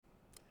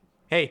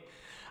Hey,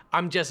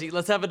 I'm Jesse.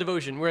 Let's have a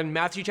devotion. We're in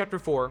Matthew chapter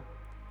 4,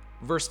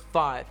 verse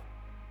 5.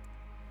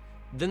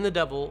 Then the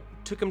devil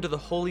took him to the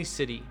holy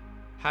city,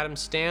 had him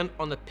stand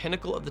on the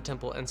pinnacle of the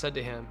temple, and said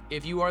to him,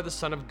 "If you are the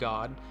Son of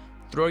God,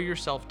 throw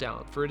yourself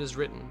down, for it is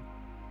written,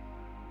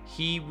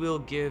 He will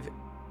give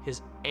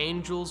His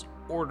angels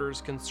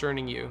orders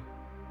concerning you,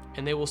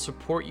 and they will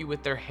support you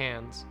with their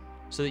hands,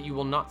 so that you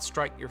will not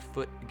strike your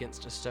foot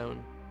against a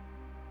stone."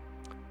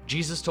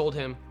 Jesus told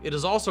him, "It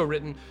is also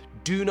written,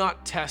 do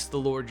not test the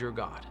Lord your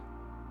God."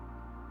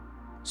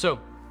 So,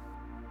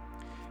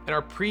 in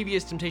our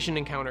previous temptation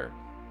encounter,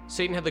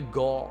 Satan had the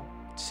gall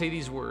to say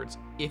these words,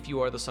 "If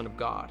you are the Son of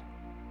God."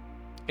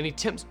 And he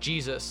tempts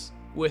Jesus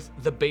with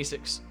the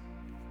basics,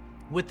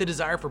 with the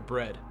desire for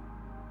bread.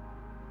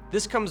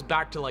 This comes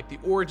back to like the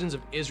origins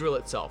of Israel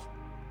itself.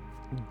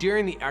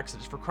 During the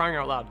Exodus, for crying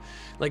out loud,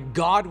 like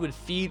God would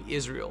feed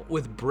Israel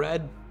with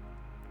bread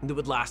that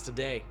would last a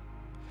day.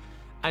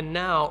 And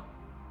now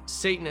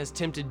Satan has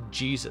tempted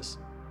Jesus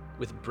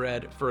with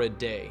bread for a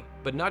day,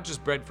 but not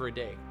just bread for a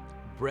day,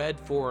 bread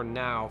for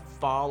now,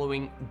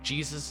 following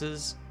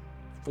Jesus's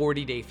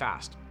 40-day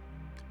fast.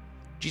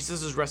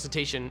 Jesus's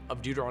recitation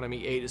of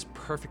Deuteronomy 8 is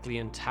perfectly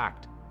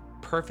intact,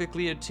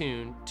 perfectly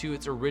attuned to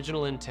its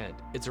original intent,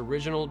 its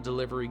original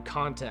delivery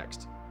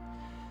context.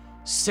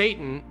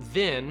 Satan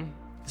then,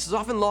 this is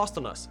often lost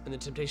on us in the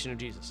temptation of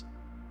Jesus.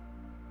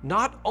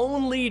 Not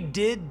only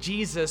did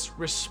Jesus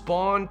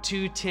respond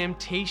to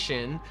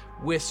temptation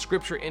with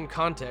scripture in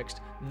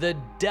context, the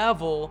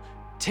devil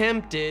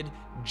tempted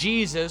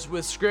Jesus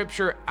with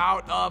scripture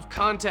out of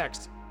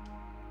context.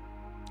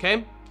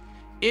 Okay?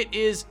 It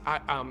is,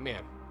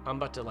 man, I'm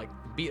about to like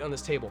beat on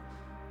this table.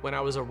 When I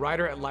was a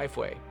writer at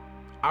Lifeway,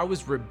 I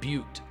was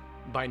rebuked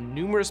by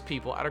numerous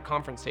people at a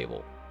conference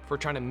table for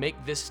trying to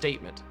make this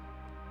statement.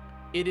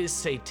 It is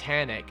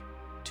satanic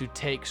to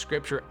take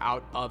scripture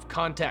out of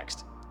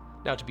context.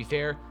 Now, to be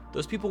fair,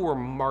 those people were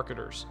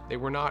marketers. They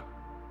were not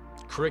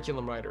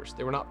curriculum writers.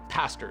 They were not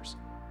pastors,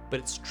 but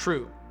it's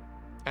true.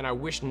 And I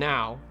wish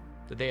now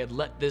that they had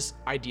let this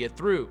idea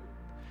through.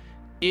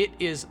 It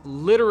is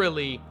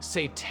literally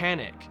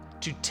satanic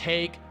to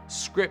take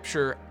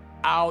scripture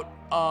out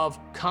of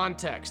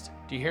context.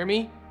 Do you hear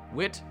me?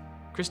 Wit,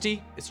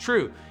 Christy, it's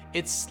true.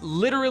 It's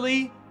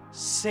literally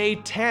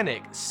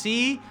satanic.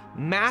 See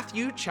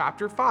Matthew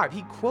chapter 5.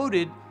 He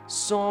quoted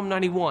Psalm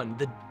 91.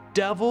 The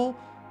devil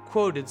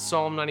quoted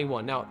Psalm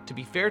 91. Now, to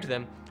be fair to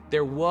them,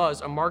 there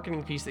was a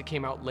marketing piece that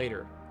came out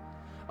later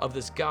of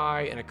this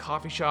guy in a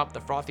coffee shop,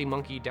 the Frothy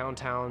Monkey,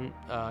 downtown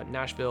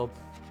Nashville,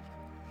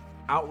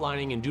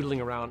 outlining and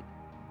doodling around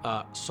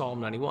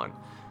Psalm 91.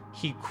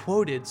 He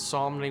quoted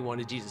Psalm 91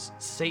 to Jesus.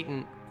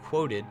 Satan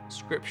quoted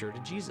scripture to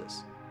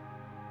Jesus.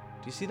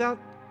 Do you see that?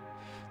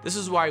 This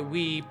is why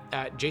we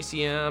at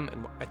JCM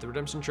and at the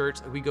Redemption Church,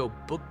 we go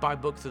book by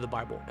book through the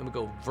Bible, and we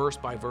go verse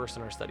by verse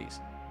in our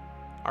studies.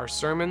 Our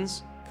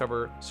sermons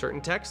cover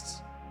certain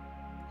texts.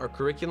 Our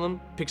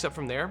curriculum picks up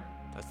from there.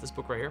 That's this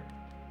book right here.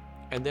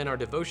 And then our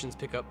devotions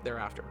pick up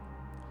thereafter.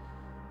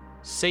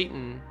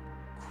 Satan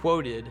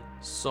quoted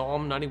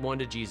Psalm 91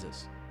 to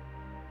Jesus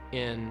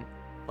in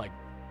like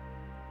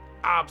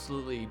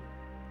absolutely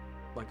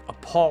like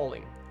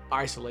appalling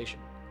isolation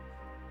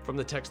from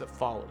the text that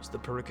follows, the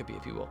pericope,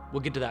 if you will.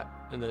 We'll get to that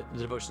in the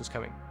devotions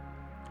coming.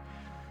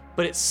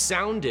 But it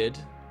sounded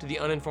to the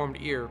uninformed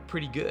ear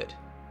pretty good,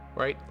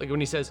 right? Like when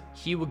he says,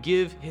 "He will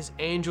give his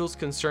angels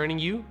concerning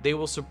you. They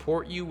will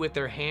support you with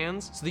their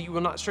hands so that you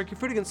will not strike your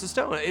foot against a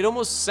stone." It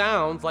almost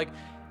sounds like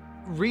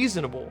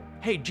reasonable.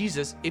 Hey,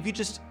 Jesus, if you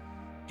just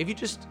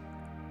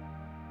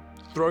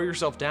throw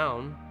yourself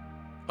down,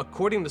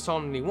 according to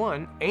Psalm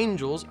 91,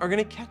 angels are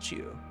going to catch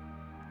you.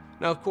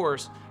 Now, of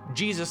course,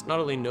 Jesus not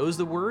only knows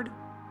the word,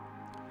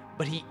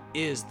 but he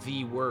is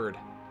the word.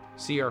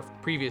 See our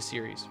previous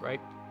series,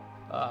 right?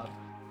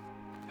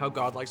 How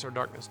God likes our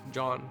darkness.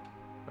 John,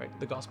 right?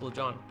 The Gospel of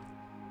John.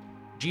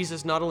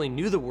 Jesus not only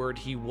knew the word,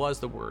 he was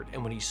the word.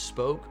 And when he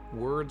spoke,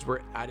 words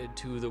were added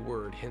to the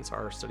word, hence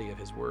our study of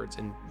his words.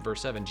 In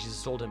verse 7,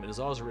 Jesus told him, "It is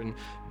also written,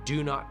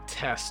 do not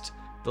test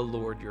the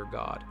Lord your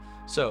God."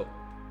 So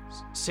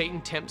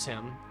Satan tempts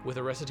him with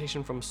a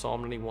recitation from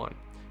Psalm 91.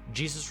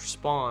 Jesus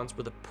responds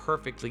with a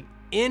perfectly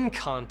in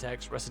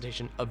context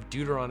recitation of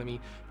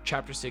Deuteronomy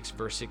chapter 6,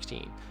 verse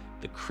 16.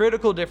 The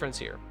critical difference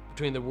here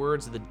between the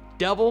words of the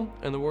devil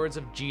and the words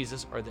of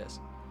Jesus are this.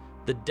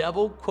 The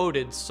devil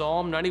quoted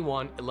Psalm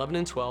 91, 11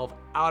 and 12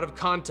 out of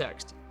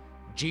context.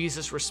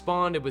 Jesus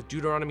responded with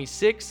Deuteronomy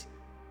 6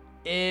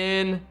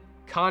 in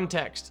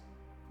context.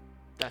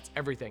 That's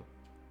everything.